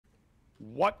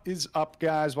What is up,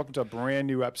 guys? Welcome to a brand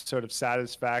new episode of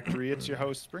Satisfactory. It's your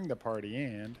host, Bring the Party,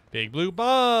 and... Big Blue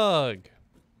Bug.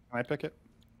 Can I pick it?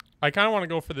 I kind of want to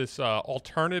go for this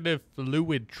alternative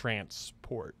fluid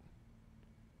transport.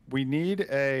 We need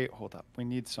a... Hold up. We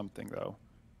need something, though.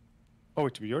 Oh,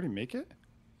 did we already make it?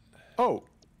 Oh,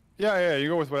 yeah, you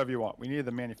go with whatever you want. We needed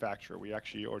the manufacturer. We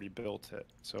actually already built it,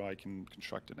 so I can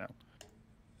construct it now.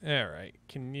 All right.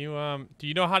 Can you, do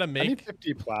you know how to make... I need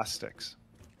 50 plastics.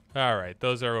 All right.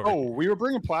 Those are over Oh, here. we were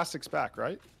bringing plastics back,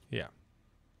 right? Yeah.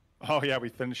 Oh, yeah, we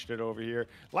finished it over here.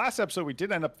 Last episode, we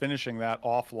did end up finishing that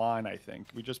offline, I think.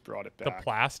 We just brought it back. The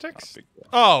plastics? Not a big deal.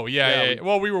 Oh, yeah.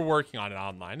 Well, we were working on it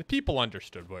online. People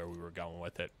understood where we were going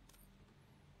with it.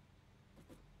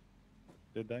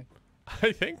 Did they?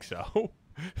 I think so.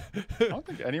 I don't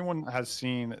think anyone has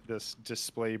seen this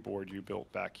display board you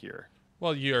built back here.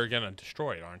 Well, you're going to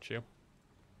destroy it, aren't you?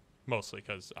 Mostly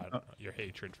because, I don't know, your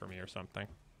hatred for me or something.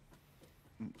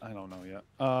 I don't know yet.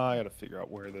 I got to figure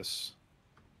out where this...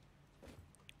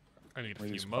 I need a Where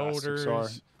few these plastics motors. are.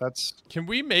 That's Can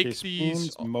we make case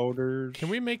these... beams, motors. Can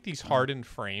we make these hardened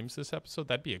frames this episode?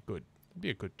 That'd be a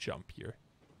good jump here.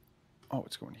 Oh,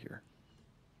 it's going here.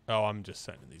 Oh, I'm just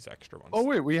sending these extra ones. Oh,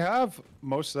 wait. We have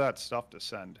most of that stuff to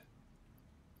send.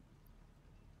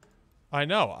 I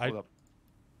know. Hold up.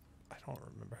 I don't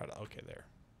remember how to... Okay, there.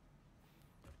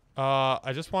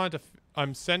 I just wanted to...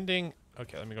 I'm sending...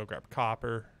 Okay, let me go grab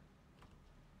copper.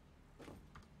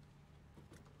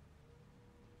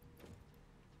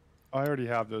 I already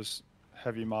have those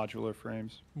heavy modular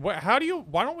frames. How do you...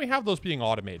 Why don't we have those being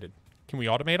automated? Can we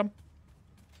automate them?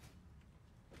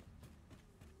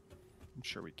 I'm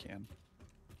sure we can.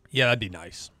 Yeah, that'd be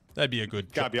nice. That'd be a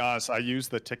good... Gotta be honest. I use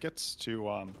the tickets to...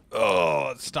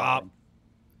 Oh, stop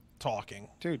talking.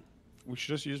 Dude, we should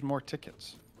just use more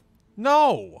tickets.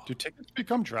 No! Do tickets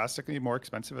become drastically more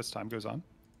expensive as time goes on?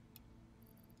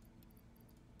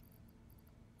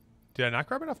 Did I not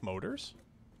grab enough motors?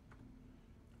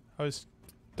 I was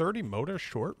 30 motors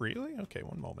short? Really? Okay,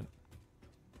 one moment.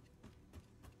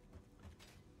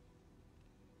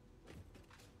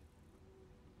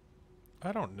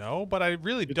 I don't know, but I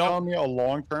really You're don't... telling me a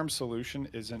long-term solution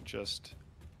isn't just...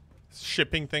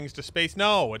 Shipping things to space?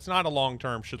 No, it's not a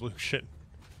long-term solution.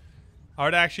 I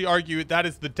would actually argue that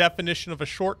is the definition of a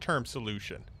short-term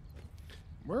solution.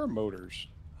 Where are motors?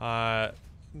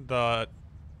 The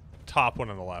top one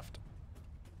on the left.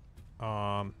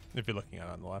 If you're looking at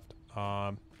it on the left.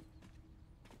 I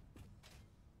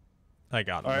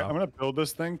got it. All right, I'm going to build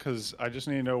this thing because I just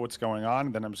need to know what's going on,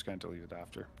 and then I'm just going to delete it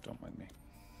after. Don't mind me.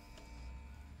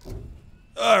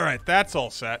 All right, that's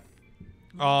all set.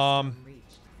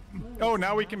 Oh,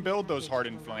 now we can build those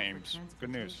hardened flames.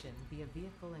 Good news. Via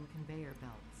vehicle and conveyor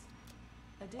belts.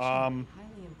 Additionally,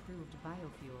 highly improved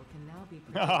biofuel can now be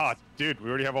Ah, produced. dude, we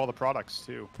already have all the products,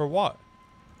 too. For what?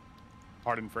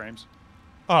 Hardened frames.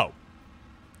 Oh.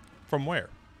 From where?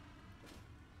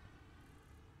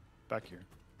 Back here.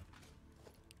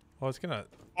 Well, it's gonna...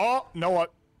 Oh, know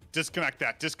what? Disconnect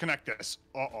that. Disconnect this.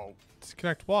 Uh-oh.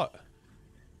 Disconnect what?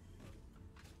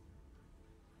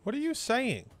 What are you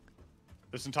saying?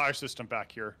 This entire system back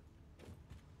here.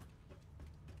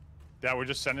 Yeah, we're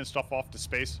just sending stuff off to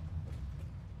space.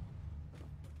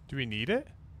 Do we need it?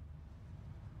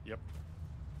 Yep.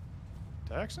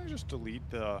 Did I actually just delete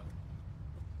the...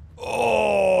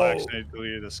 Oh! I actually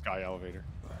deleted the sky elevator.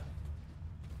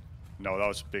 No, that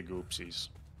was big oopsies.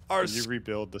 Can you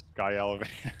rebuild the sky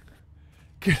elevator?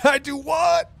 Can I do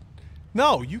what?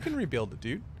 No, you can rebuild it,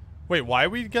 dude. Wait, why are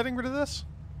we getting rid of this?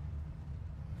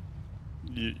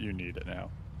 You need it now.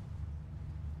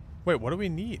 Wait, what do we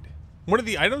need? One of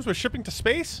the items we're shipping to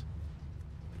space?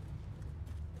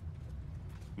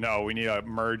 No, we need to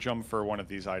merge them for one of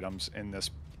these items in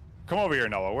this. Come over here,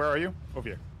 Noah. Where are you? Over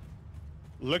here.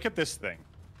 Look at this thing.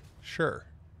 Sure.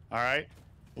 All right.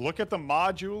 Look at the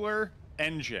modular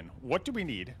engine. What do we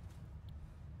need?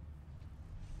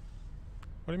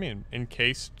 What do you mean?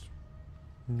 Encased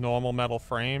normal metal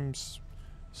frames,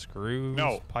 screws,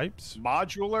 No. pipes?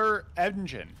 Modular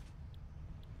engine.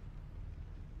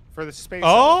 For the space.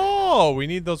 Oh, we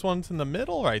need those ones in the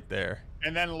middle right there.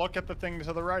 And then look at the thing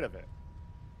to the right of it.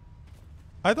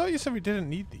 I thought you said we didn't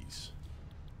need these.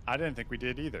 I didn't think we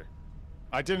did either.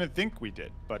 I didn't think we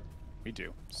did, but we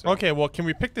do. So. Okay, well, can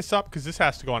we pick this up? Because this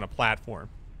has to go on a platform.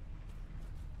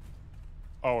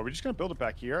 Oh, are we just going to build it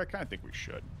back here? I kind of think we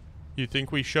should. You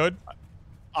think we should?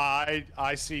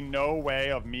 I see no way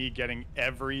of me getting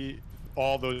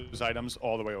all those items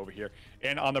all the way over here.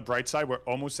 And on the bright side, we're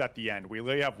almost at the end. We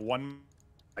literally have one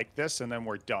like this, and then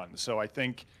we're done. So I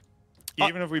think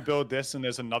even if we build this and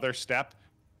there's another step,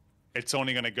 it's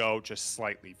only going to go just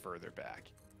slightly further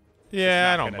back.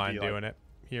 Yeah, I not don't gonna mind be like- doing it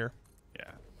here.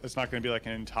 Yeah, it's not going to be like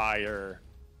an entire.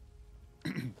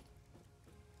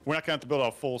 We're not going to have to build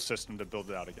a full system to build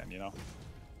it out again, you know?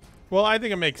 Well, I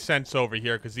think it makes sense over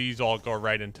here because these all go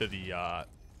right into the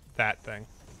that thing.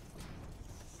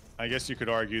 I guess you could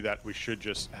argue that we should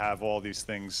just have all these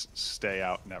things stay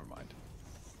out. Never mind.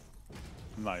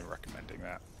 I'm not even recommending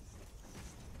that.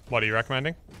 What are you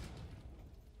recommending?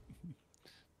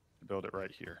 Build it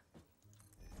right here.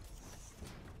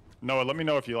 Noah, let me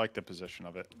know if you like the position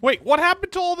of it. Wait, what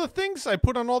happened to all the things I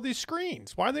put on all these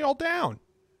screens? Why are they all down?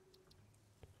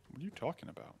 What are you talking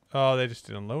about? Oh, they just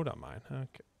didn't load on mine.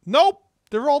 Okay. Nope,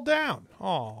 they're all down.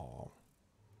 Oh.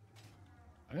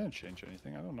 I didn't change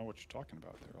anything. I don't know what you're talking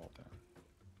about. They're all down.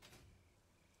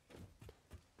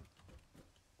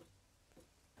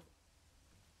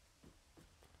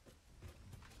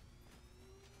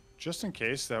 Just in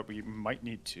case that we might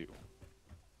need two.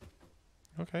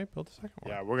 Okay, build the second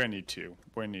one. Yeah, we're gonna need two.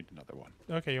 We're gonna need another one.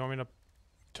 Okay, you want me to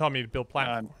tell me to build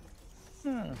platform?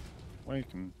 Well, you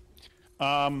can.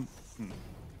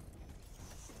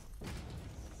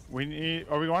 We need.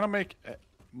 Or we want to make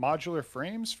modular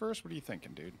frames first. What are you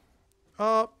thinking, dude?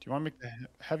 Do you want to make the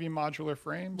heavy modular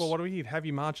frames? Well, what do we need?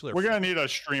 Heavy modular. We're gonna need to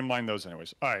streamline those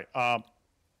anyways. All right.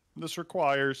 This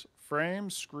requires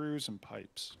frames, screws, and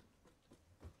pipes.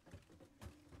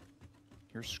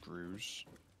 Here's screws.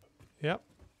 Yep.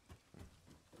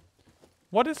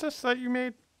 What is this that you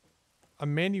made? A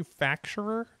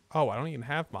manufacturer? Oh, I don't even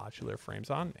have modular frames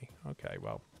on me. Okay,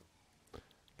 well,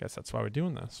 guess that's why we're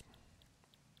doing this.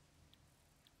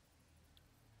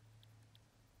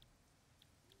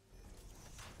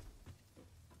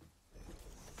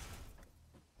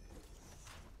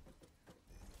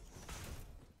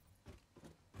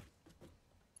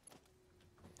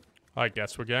 I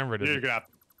guess we're getting rid of You're it. gonna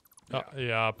have.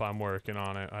 Yep, I'm working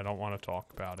on it. I don't want to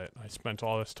talk about it. I spent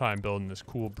all this time building this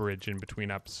cool bridge in between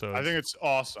episodes. I think it's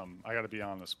awesome. I gotta be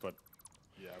honest, but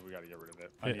yeah, we gotta get rid of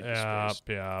it. I need the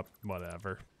space. Yeah,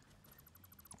 whatever.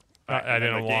 Alright, I and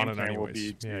then didn't the want game it plan will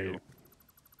anyways. be Yeah, to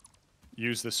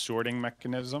use the sorting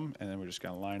mechanism, and then we're just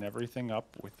gonna line everything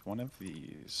up with one of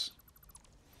these.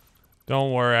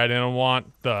 Don't worry, I didn't want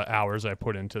the hours I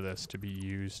put into this to be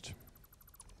used.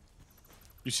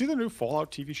 You see the new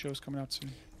Fallout TV shows coming out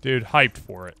soon? Dude, hyped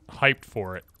for it. Hyped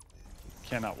for it.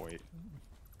 Cannot wait.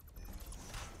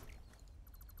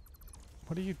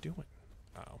 What are you doing?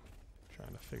 Oh,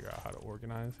 trying to figure out how to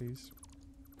organize these.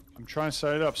 I'm trying to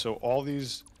set it up so all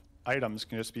these items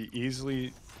can just be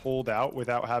easily pulled out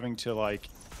without having to like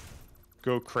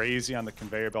go crazy on the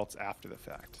conveyor belts after the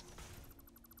fact.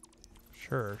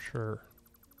 Sure, sure.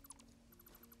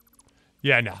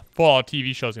 Yeah, no. Fallout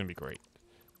TV show's gonna be great.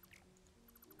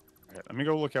 All right, let me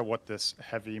go look at what this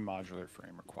heavy modular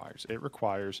frame requires. It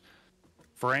requires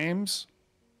frames,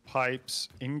 pipes,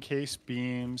 encase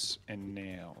beams, and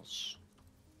nails.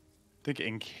 I think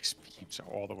encase beams are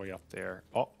all the way up there.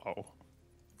 Uh-oh.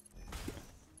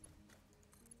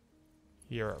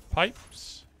 Here are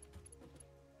pipes.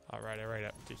 All right,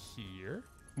 up to here.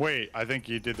 Wait, I think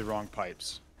you did the wrong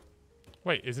pipes.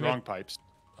 Wait, isn't Wrong it? pipes.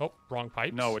 Oh, wrong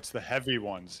pipes. No, it's the heavy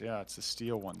ones. Yeah, it's the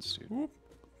steel ones, dude. Whoop.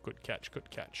 Good catch. Good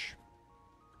catch.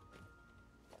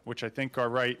 Which I think are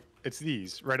right. It's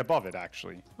these, right above it,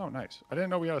 actually. Oh, nice. I didn't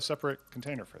know we had a separate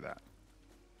container for that.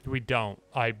 We don't.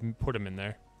 I put them in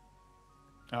there.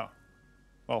 Oh.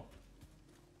 Well,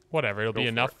 Whatever. It'll Go be for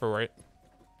enough it. for it.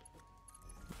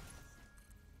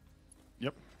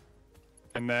 yep.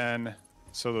 And then,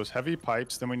 so those heavy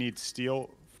pipes, then we need steel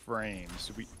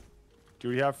frames. Do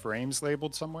we have frames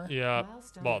labeled somewhere? Yeah.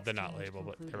 Milestone Well, they're not exchange labeled,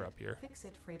 but they're concluded. up here.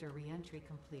 Fix-it freighter re-entry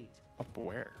complete. Up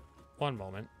where? One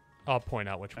moment. I'll point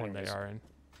out which one they Anyways. are in.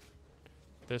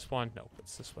 This one? Nope,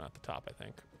 it's this one at the top, I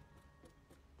think.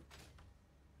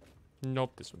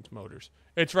 Nope, this one's motors.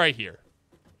 It's right here.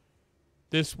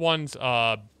 This one's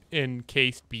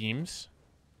encased beams,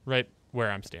 right where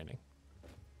I'm standing.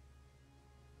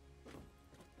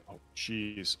 Oh,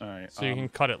 jeez. All right. So you can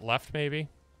cut it left, maybe?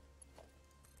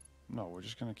 No, we're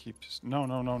just gonna keep. No.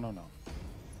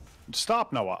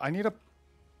 Stop, Noah. I need a.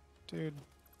 Dude.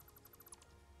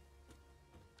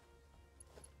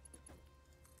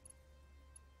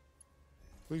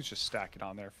 Please just stack it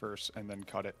on there first and then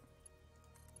cut it.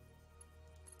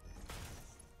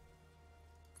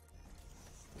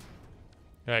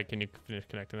 All right, can you finish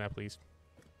connecting that, please?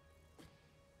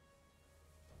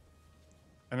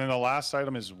 And then the last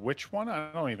item is which one?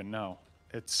 I don't even know.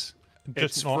 It's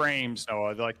Just not- frames,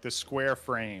 Noah, like the square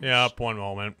frames. Yep, one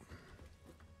moment.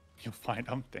 You'll find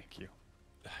them. Thank you.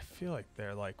 I feel like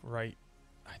they're like right.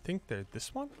 I think they're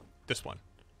this one? This one.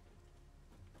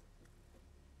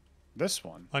 This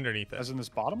one? Underneath it. As in this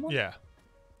bottom one? Yeah.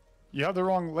 You have the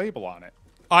wrong label on it.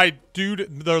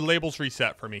 The label's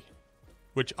reset for me,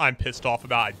 which I'm pissed off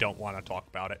about. I don't want to talk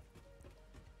about it.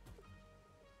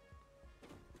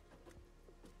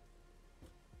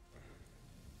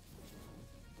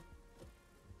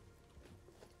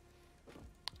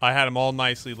 I had them all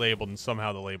nicely labeled, and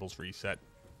somehow the label's reset.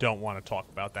 Don't want to talk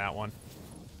about that one.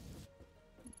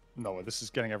 No, this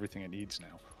is getting everything it needs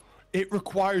now. It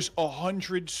requires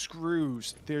 100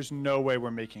 screws. There's no way we're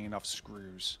making enough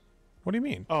screws. What do you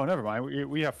mean? Oh, never mind.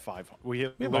 We have 5. We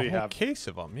have a whole case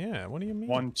of them. Yeah. What do you mean?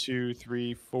 1, 2,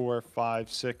 3, 4,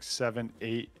 5, 6, 7,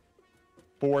 8,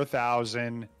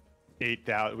 4,000,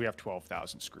 8,000. We have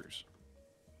 12,000 screws.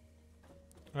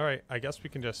 All right. I guess we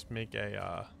can just make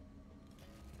a.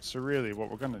 So really,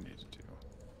 what we're gonna need to do?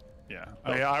 Yeah.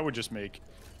 I would just make.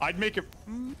 I'd make it.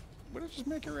 Would I just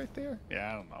make it right there?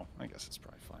 Yeah, I don't know. I guess it's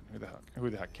probably fine. Who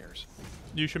the heck cares?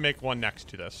 You should make one next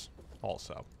to this,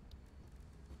 also.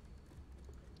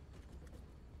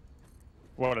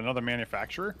 What, another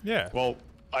manufacturer? Yeah. Well,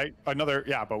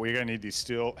 yeah, but we're gonna need these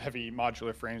steel heavy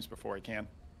modular frames before I can.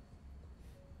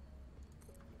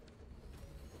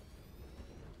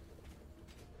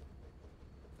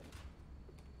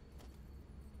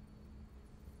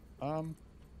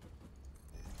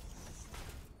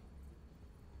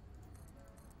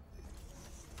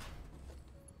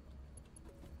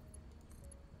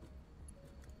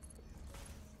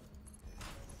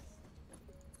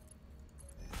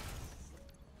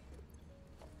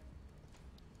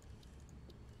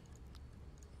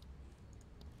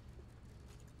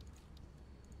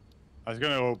 I was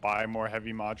gonna go buy more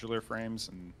heavy modular frames,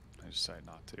 and I decided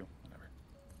not to. Whatever.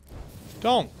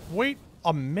 Don't wait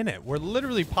a minute. We're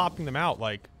literally popping them out.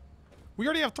 Like, we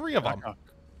already have 3 of them.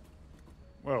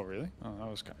 Well, really? Oh, that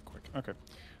was kind of quick. Okay.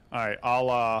 All right.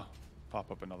 I'll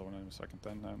pop up another one in a second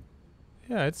then.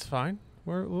 Yeah, it's fine.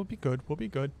 We'll be good. We'll be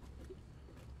good.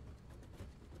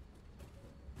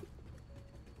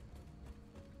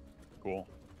 Cool.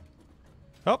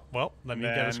 Oh well, let me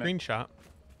get a screenshot.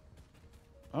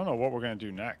 I don't know what we're gonna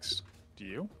do next. Do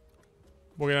you?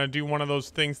 We're gonna do one of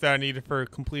those things that I needed for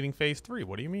completing phase 3.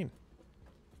 What do you mean?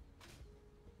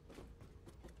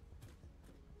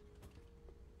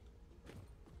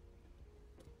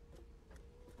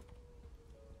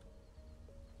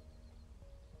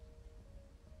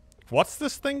 What's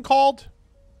this thing called?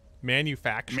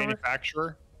 Manufacturer?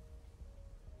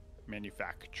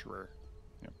 Manufacturer.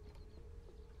 Yep.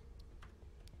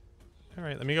 All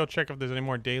right, let me go check if there's any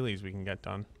more dailies we can get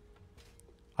done.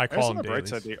 I call them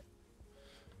dailies. Right side,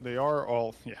 they are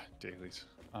all, yeah, dailies.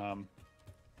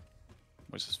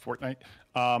 What's this, Fortnite?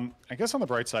 I guess on the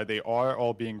bright side, they are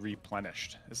all being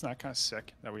replenished. Isn't that kind of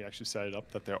sick that we actually set it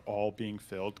up that they're all being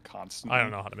filled constantly? I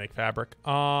don't know how to make fabric.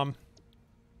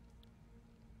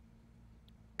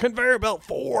 Conveyor belt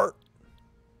 4.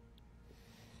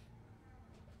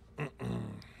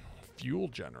 Fuel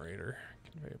generator.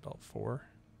 Conveyor belt 4.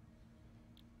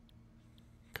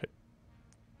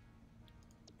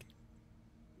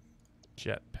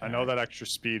 Jetpack. I know that extra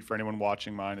speed for anyone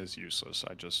watching mine is useless.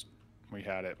 We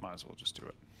had it. Might as well just do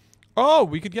it. Oh,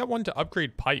 we could get one to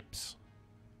upgrade pipes.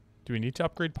 Do we need to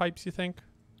upgrade pipes, you think?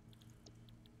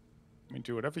 I mean,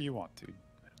 do whatever you want, dude.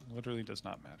 It literally does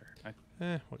not matter.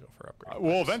 We'll go for upgrade.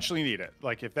 We'll eventually need it.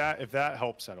 Like, if that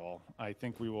helps at all, I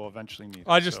think we will eventually need it.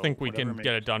 I just think we can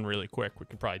get it done really quick. We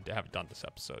can probably have it done this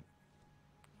episode.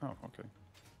 Oh, okay.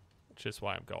 Which is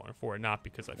why I'm going for it, not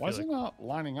because I feel Why is it not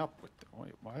lining up with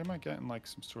wait, why am I getting like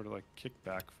some sort of like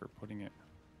kickback for putting it?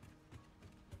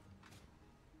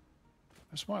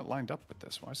 I just want it lined up with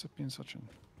this. Why is it being such an...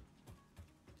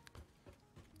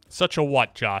 Such a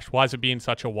what, Josh? Why is it being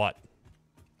such a what?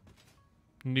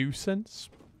 Nuisance?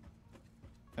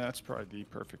 That's probably the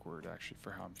perfect word, actually,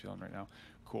 for how I'm feeling right now.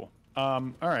 Cool.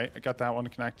 All right, I got that one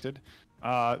connected.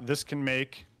 This can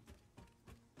make...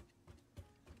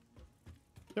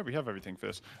 Yeah, we have everything for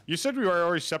this. You said we were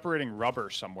already separating rubber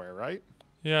somewhere, right?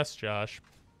 Yes, Josh.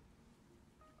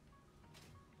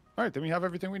 All right, then we have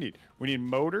everything we need. We need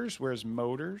motors. Where's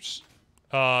motors?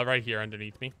 Right here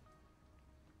underneath me.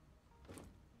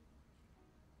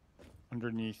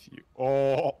 Underneath you.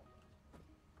 Oh.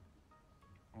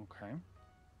 Okay.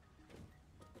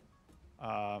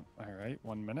 All right,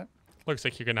 1 minute. Looks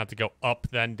like you're going to have to go up,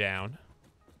 then down.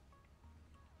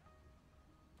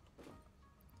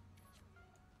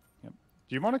 Yep.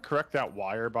 Do you want to correct that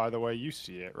wire, by the way? You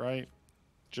see it, right?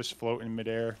 Just floating in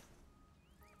midair.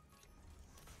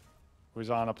 Was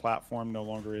on a platform, no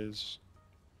longer is.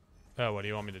 Oh, what do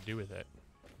you want me to do with it?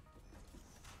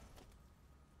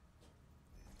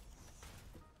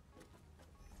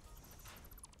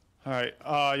 All right.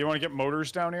 You want to get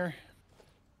motors down here?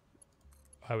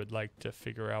 I would like to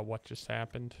figure out what just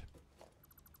happened.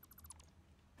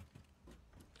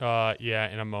 Yeah,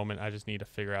 in a moment. I just need to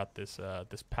figure out this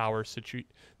power situation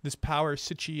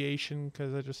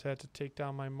because I just had to take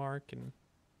down my mark and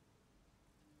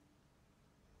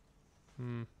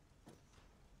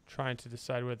trying to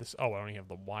decide where this. Oh, I don't even have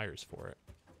the wires for it.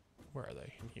 Where are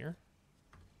they? In here?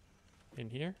 In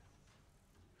here?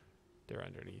 They're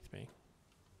underneath me.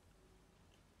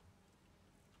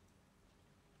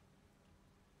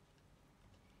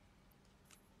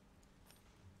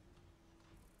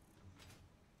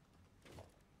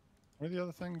 What are the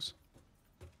other things?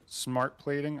 Smart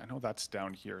plating. I know that's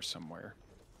down here somewhere.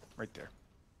 Right there.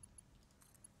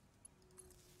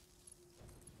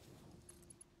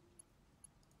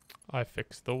 I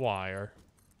fixed the wire.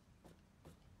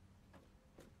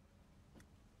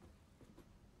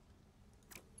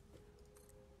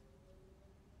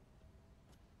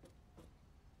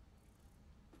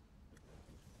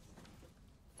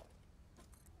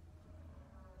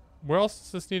 Where else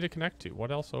does this need to connect to?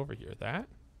 What else over here? That?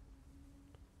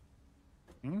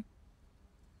 Hmm?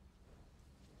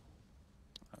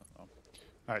 I don't know.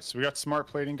 All right, so we got smart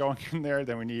plating going in there.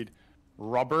 Then we need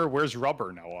rubber. Where's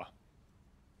rubber, Noah?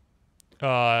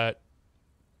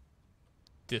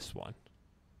 This one.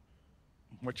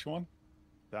 Which one?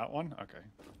 That one? Okay.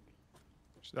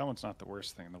 So that one's not the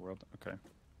worst thing in the world. Okay.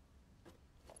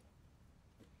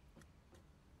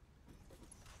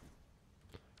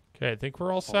 Okay, I think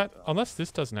we're all set. Unless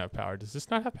this doesn't have power. Does this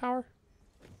not have power?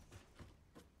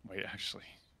 Wait, actually,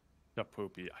 the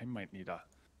poopy. I might need to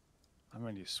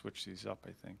switch these up.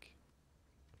 I think.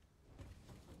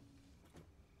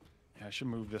 Yeah, I should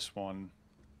move this one.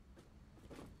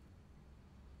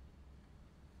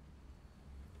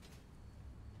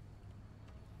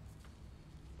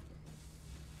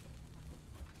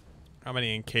 How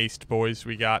many encased boys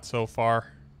we got so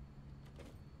far?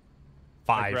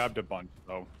 5. I grabbed a bunch,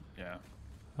 though. Yeah.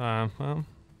 Well,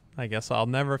 I guess I'll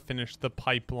never finish the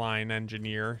pipeline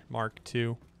engineer Mark II.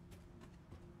 All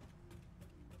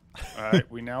right,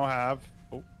 we now have.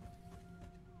 Oh.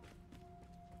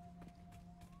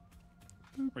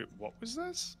 Wait, what was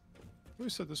this? Who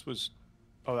said this was?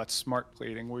 Oh, that's smart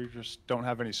plating. We just don't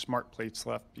have any smart plates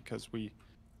left because we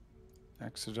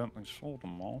accidentally sold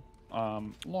them all.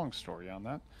 Long story on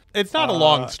that. It's not a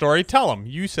long story. Tell them.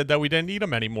 You said that we didn't need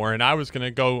them anymore, and I was going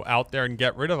to go out there and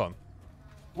get rid of them.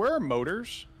 Where are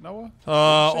motors, Noah?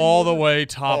 All the way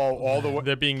top. Oh, all the way.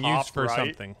 They're being used for right?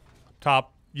 something.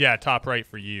 Top, yeah, top right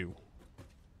for you.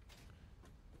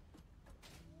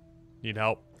 Need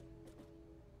help?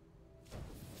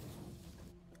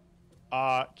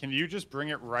 Can you just bring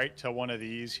it right to one of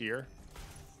these here?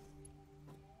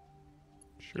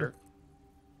 Sure.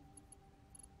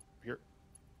 Here.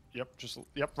 Yep,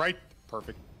 yep, right.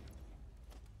 Perfect.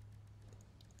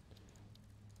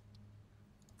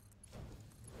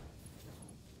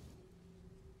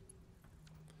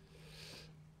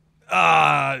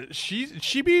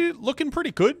 She be looking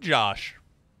pretty good, Josh.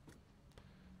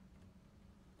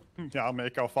 Yeah, I'll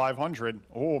make a 500.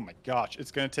 Oh my gosh,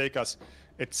 it's gonna take us.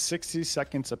 It's 60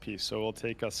 seconds apiece, so it'll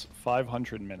take us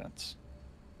 500 minutes.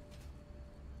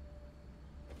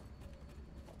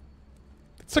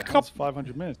 It's a couple.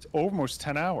 500 minutes, almost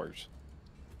 10 hours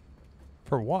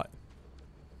For what?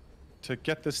 to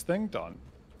get this thing done.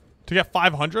 To get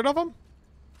 500 of them?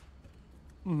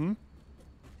 Mm-hmm.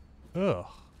 Ugh.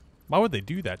 Why would they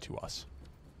do that to us?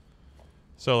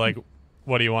 So, like,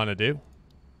 what do you want to do?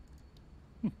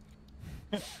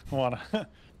 Wanna?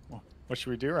 What should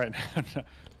we do right now?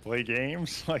 Play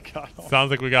games? Like, I don't.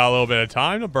 Sounds like we got a little bit of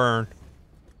time to burn.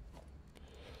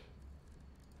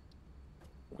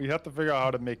 We have to figure out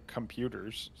how to make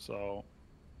computers, so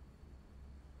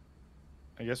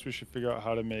I guess we should figure out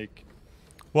how to make.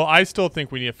 Well, I still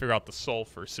think we need to figure out the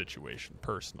sulfur situation,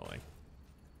 personally.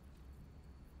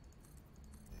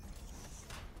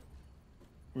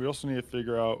 We also need to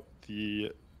figure out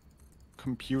the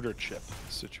computer chip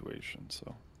situation.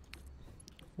 So,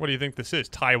 What do you think this is?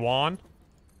 Taiwan?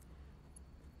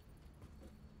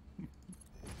 It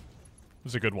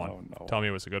was a good one. Oh, no. Tell me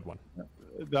it was a good one.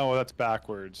 No, that's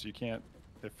backwards. You can't.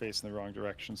 They're facing the wrong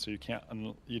direction, so you can't.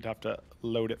 You'd have to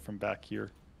load it from back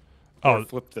here. Or Oh,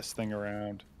 flip this thing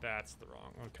around. that's the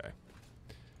wrong. Okay.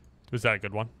 Was that a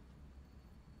good one?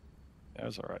 That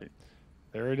was all right.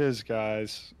 There it is,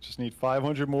 guys. Just need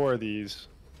 500 more of these.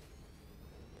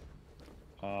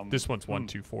 This one's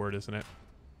 124, isn't it?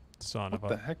 Son of What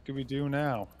the a. heck do we do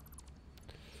now?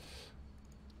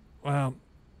 Well,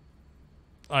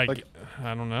 I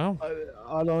don't know.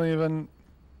 I don't even.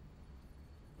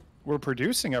 we're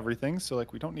producing everything, so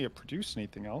like we don't need to produce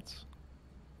anything else.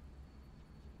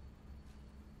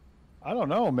 I don't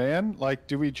know, man. Like,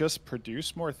 do we just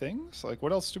produce more things? Like,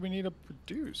 what else do we need to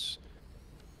produce?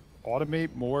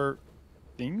 Automate more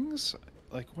things?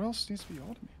 Like, what else needs to be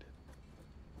automated?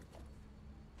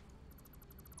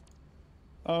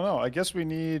 I don't know. I guess we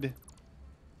need...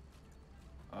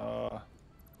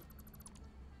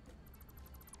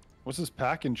 what's this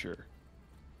packager?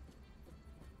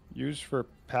 Used for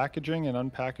packaging and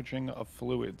unpackaging of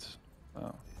fluids.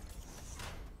 Oh.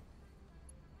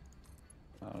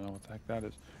 I don't know what the heck that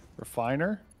is.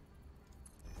 Refiner?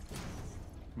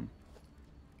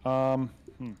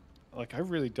 Like, I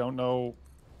really don't know.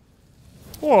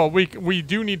 Well, we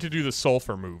do need to do the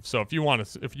sulfur move. So if you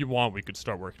want, we could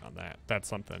start working on that. That's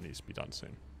something that needs to be done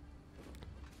soon.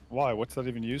 Why? What's that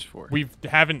even used for?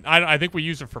 I think we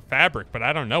use it for fabric, but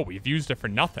I don't know. We've used it for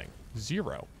nothing.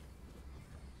 Zero.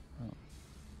 Oh.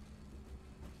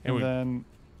 And then,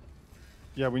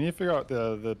 yeah, we need to figure out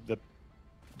the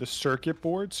circuit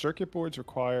boards. Circuit boards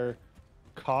require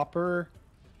copper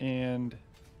and...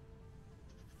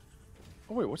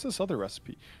 Oh, wait, what's this other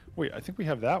recipe? Wait, I think we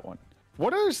have that one.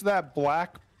 What is that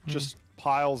black just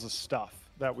piles of stuff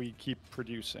that we keep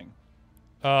producing?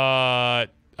 What's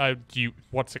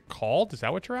it called? Is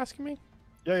that what you're asking me?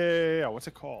 Yeah. What's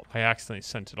it called? I accidentally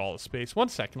sent it all to space. 1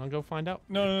 second, I'll go find out.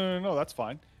 No, that's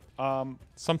fine.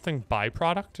 Something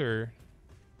byproduct or...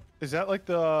 Is that like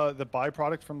the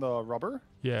byproduct from the rubber?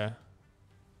 Yeah.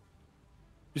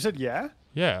 You said yeah?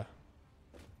 Yeah.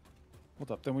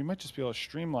 Hold up, then we might just be able to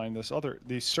streamline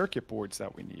these circuit boards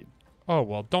that we need. Oh,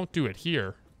 well, don't do it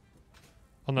here.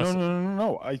 Unless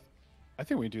No. I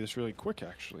think we can do this really quick,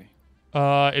 actually.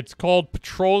 It's called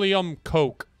petroleum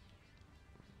coke.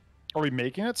 Are we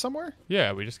making it somewhere?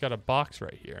 Yeah, we just got a box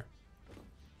right here.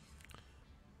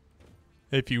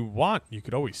 If you want, you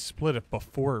could always split it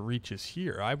before it reaches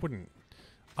here. I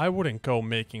wouldn't go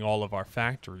making all of our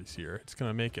factories here. It's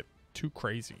gonna make it too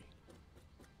crazy.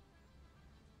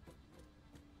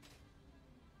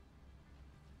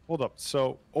 Hold up.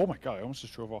 So, oh my god, I almost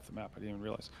just drove off the map. I didn't even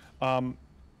realize.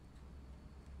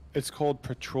 It's called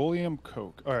petroleum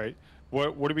coke. All right.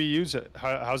 What do we use it?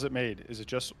 How's it made? Is it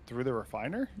just through the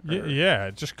refiner? Yeah,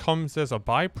 it just comes as a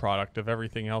byproduct of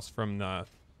everything else from the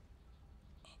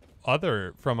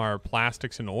from our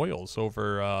plastics and oils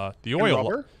over the oil. And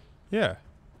rubber? Yeah.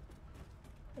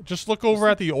 Just look over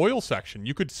at the oil section.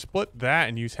 You could split that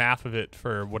and use half of it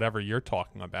for whatever you're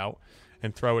talking about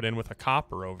and throw it in with a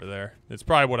copper over there. It's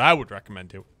probably what I would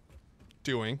recommend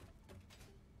doing.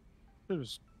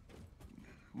 There's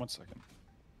 1 second.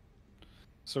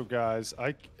 So guys,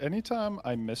 anytime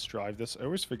I misdrive this, I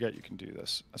always forget you can do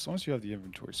this. As long as you have the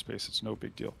inventory space, it's no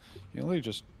big deal. You only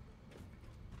just...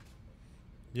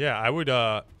 Yeah, I would,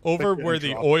 over where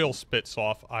the oil spits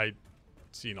off, I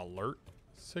see an alert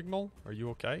signal. Are you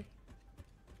okay?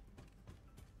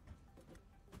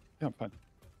 Yeah, I'm fine.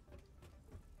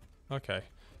 Okay.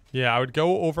 Yeah, I would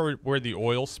go over where the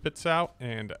oil spits out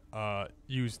and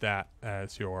use that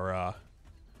as your... All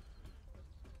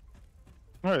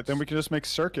right, then we can just make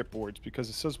circuit boards because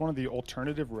it says one of the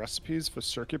alternative recipes for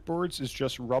circuit boards is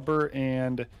just rubber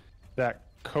and that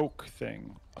coke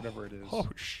thing, whatever it is. Oh,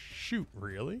 shoot,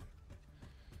 really?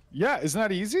 Yeah, isn't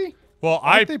that easy? Well,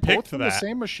 Aren't I they picked both from that. the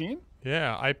same machine?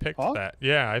 Yeah, I picked Huh? that.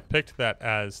 Yeah, I picked that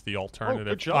as the alternative.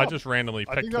 good job. I just randomly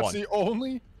picked I think that's one. the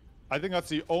only... I think that's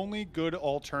the only good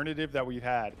alternative that we've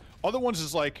had. Other ones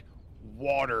is like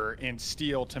water and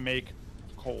steel to make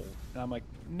coal. And I'm like,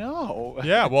 no.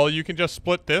 Yeah, well, you can just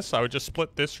split this. I would just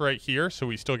split this right here, so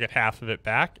we still get half of it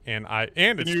back, and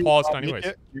it's paused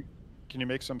anyways. Can you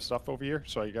make some stuff over here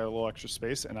so I got a little extra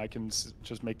space, and I can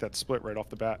just make that split right off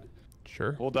the bat?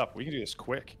 Sure. Hold up, we can do this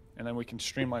quick, and then we can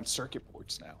streamline circuit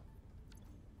boards now.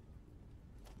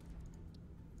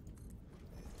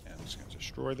 And I'm just gonna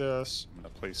destroy this. I'm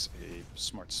gonna place a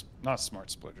not smart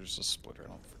splitter, just a splitter. I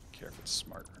don't care if it's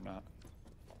smart or not.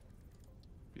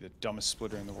 Be the dumbest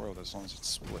splitter in the world as long as it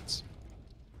splits.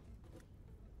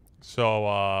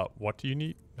 So, what do you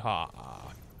need?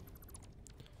 How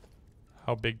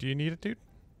big do you need it, dude?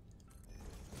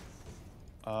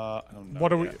 I don't know.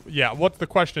 What are we? Yeah. What's the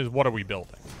question? Is what are we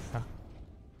building?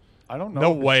 I don't know.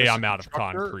 No if it's way just I'm a out of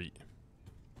constructor concrete.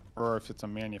 Or if it's a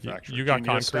manufacturer. You got Do need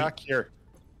a concrete? stack? Here.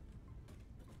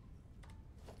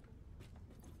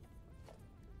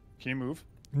 Can you move?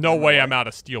 No way I'm out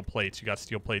of steel plates. You got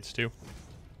steel plates too?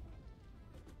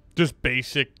 Just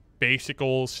basic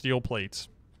old steel plates.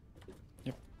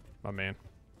 Yep. My man.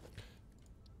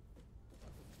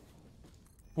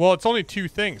 Well, it's only two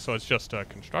things, so it's just a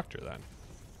constructor then.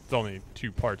 It's only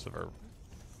two parts of her.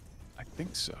 I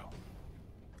think so.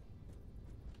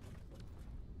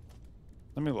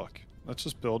 Let me look. Let's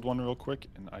just build one real quick,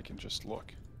 and I can just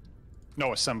look. No,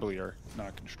 assembler,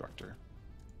 not constructor.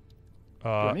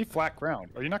 I need flat ground.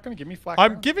 Are you not going to give me flat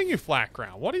ground? I'm giving you flat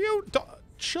ground. What are you...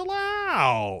 Chill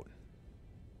out.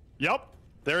 Yep.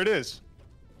 There it is.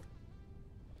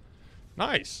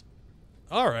 Nice.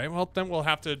 All right. Well, then we'll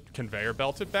have to conveyor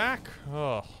belt it back.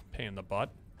 Oh, pain in the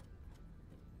butt.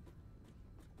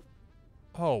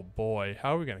 Oh, boy.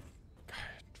 How are we going to...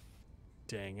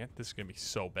 Dang it. This is going to be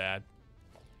so bad.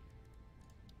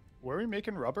 Where are we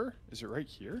making rubber? Is it right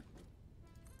here?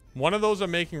 One of those are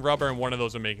making rubber and one of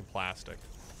those are making plastic.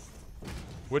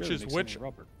 Which Really is makes which? any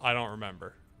rubber. I don't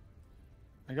remember.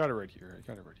 I got it right here.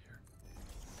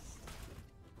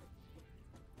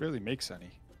 Barely makes any.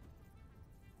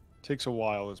 Takes a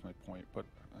while is my point, but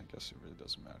I guess it really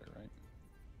doesn't matter, right?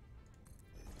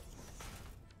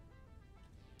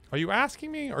 Are you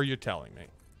asking me or are you telling me?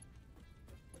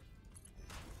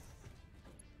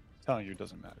 Telling you it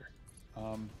doesn't matter.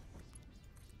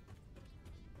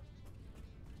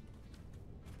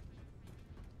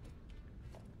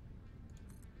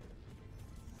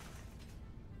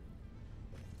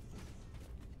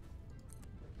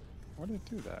 Why did it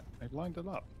do that? I lined it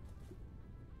up.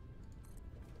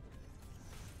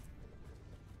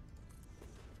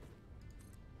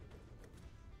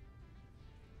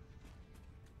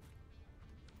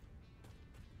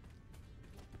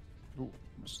 Ooh,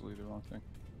 must delete the wrong thing.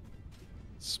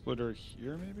 Splitter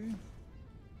here, maybe?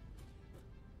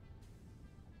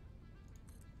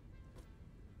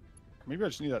 Maybe I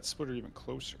just need that splitter even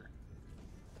closer.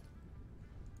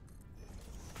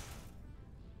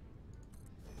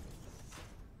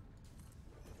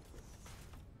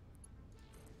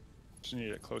 Just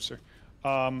need it closer.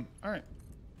 All right.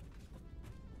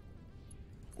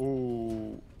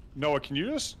 Oh, Noah, can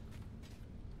you just...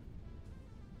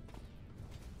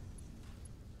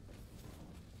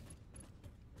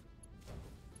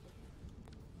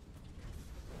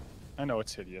 I know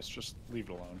it's hideous. Just leave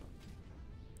it alone.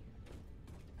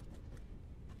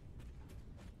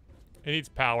 It needs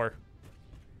power.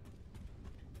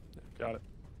 Got it.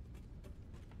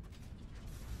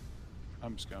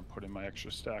 I'm just gonna put in my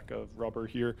extra stack of rubber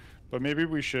here, but maybe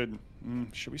we should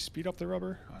we speed up the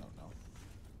rubber? I don't know.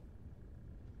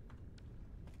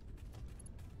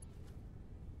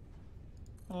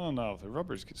 Oh no, the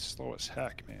rubbers get slow as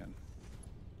heck, man.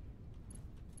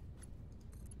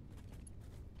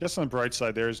 Guess on the bright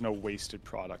side, there is no wasted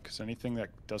product, because anything that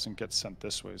doesn't get sent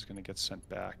this way is going to get sent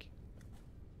back.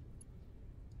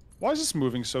 Why is this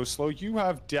moving so slow? You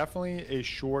have definitely a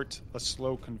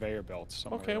slow conveyor belt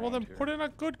somewhere. Okay, well then here. put in a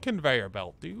good conveyor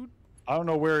belt, dude. I don't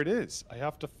know where it is. I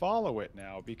have to follow it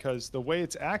now, because the way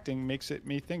it's acting makes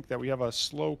me think that we have a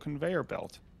slow conveyor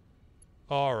belt.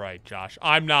 All right, Josh.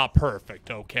 I'm not perfect,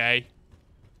 okay?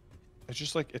 It's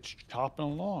just like it's chopping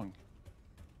along.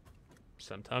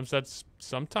 Sometimes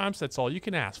that's all you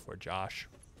can ask for, Josh.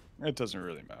 It doesn't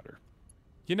really matter.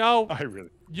 You know,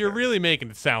 you're care. really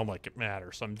making it sound like it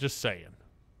matters. I'm just saying.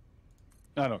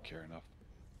 I don't care enough.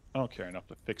 I don't care enough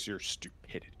to fix your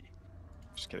stupidity.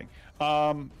 Just kidding.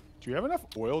 Do you have enough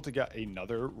oil to get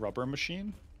another rubber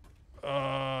machine?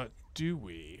 Do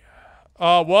we?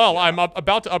 Well, yeah. I'm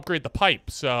about to upgrade the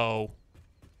pipe, so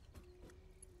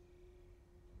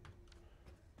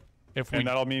and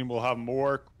that'll mean we'll have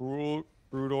more crude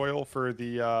oil for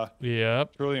the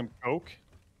petroleum coke.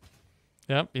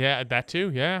 Yep, yeah, that too,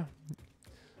 yeah.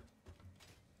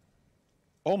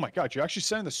 Oh my god, you actually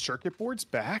sending the circuit boards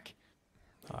back?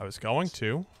 I was going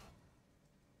to.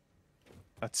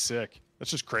 That's sick.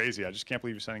 That's just crazy. I just can't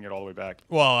believe you're sending it all the way back.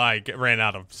 Well, I ran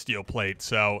out of steel plate,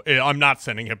 so I'm not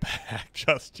sending it back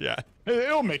just yet.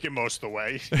 It'll make it most of the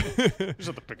way. You just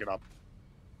have to pick it up.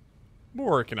 We're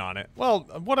working on it. Well,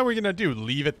 what are we going to do?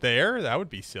 Leave it there? That would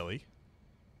be silly.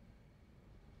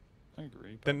 I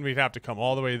agree. Then we'd have to come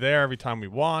all the way there every time we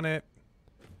want it.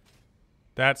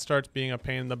 That starts being a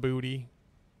pain in the booty.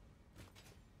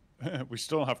 We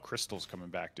still don't have crystals coming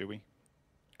back, do we?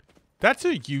 That's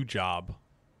a you job.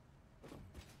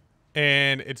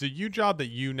 And it's a you job that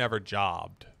you never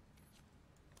jobbed.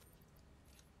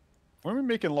 When are we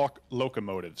making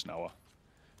locomotives, Noah?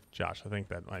 Josh, I think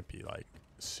that might be like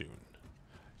soon.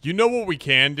 You know what we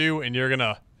can do, and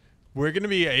we're gonna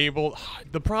be able.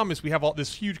 The problem is we have all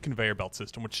this huge conveyor belt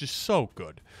system, which is so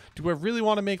good. Do I really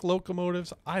want to make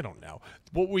locomotives? I don't know.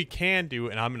 What we can do,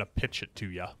 and I'm gonna pitch it to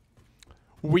you.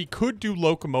 We could do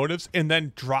locomotives and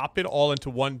then drop it all into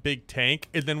one big tank,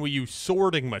 and then we use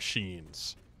sorting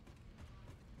machines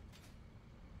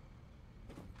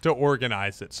to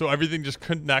organize it. So everything just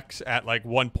connects at like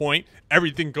one point.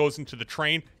 Everything goes into the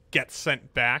train, gets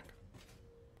sent back.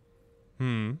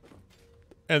 And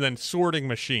and then sorting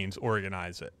machines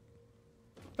organize it.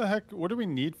 What the heck? What do we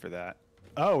need for that?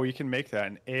 Oh, you can make that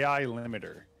an AI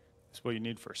limiter. That's what you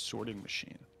need for a sorting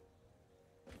machine,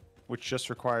 which just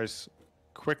requires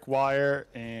quick wire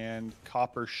and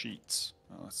copper sheets.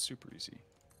 Oh, that's super easy.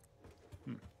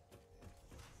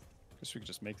 Guess we could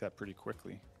just make that pretty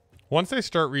quickly. Once they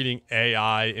start reading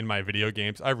AI in my video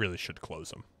games, I really should close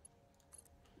them.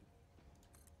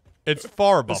 It's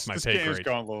far above my pay This game's grade.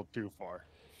 gone a little too far.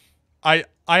 I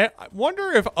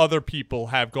wonder if other people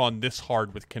have gone this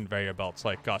hard with conveyor belts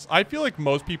like us. I feel like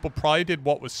most people probably did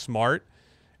what was smart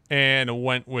and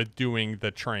went with doing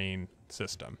the train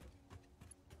system.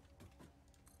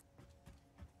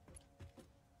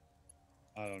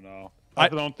 I don't know. I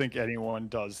don't think anyone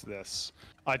does this.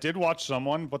 I did watch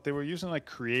someone, but they were using like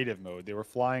creative mode. They were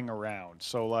flying around.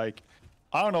 So like,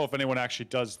 I don't know if anyone actually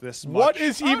does this much. What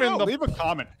is even the... Leave a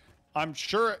comment. I'm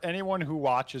sure anyone who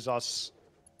watches us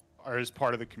or is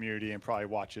part of the community and probably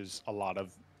watches a lot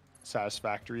of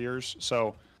Satisfactoryers.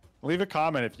 So leave a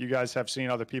comment if you guys have seen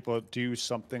other people do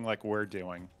something like we're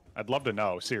doing. I'd love to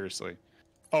know, seriously.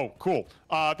 Oh, cool.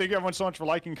 Thank you everyone so much for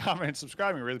liking, commenting, and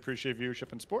subscribing. We really appreciate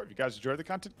viewership and support. If you guys enjoyed the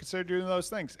content, consider doing those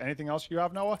things. Anything else you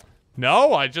have, Noah?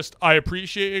 No, I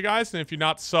appreciate you guys, and if you're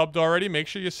not subbed already, make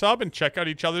sure you sub and check out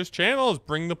each other's channels.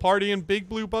 Bring the party in Big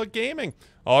Blue Bug Gaming.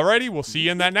 Alrighty, we'll see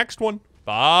you in that next one.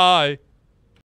 Bye.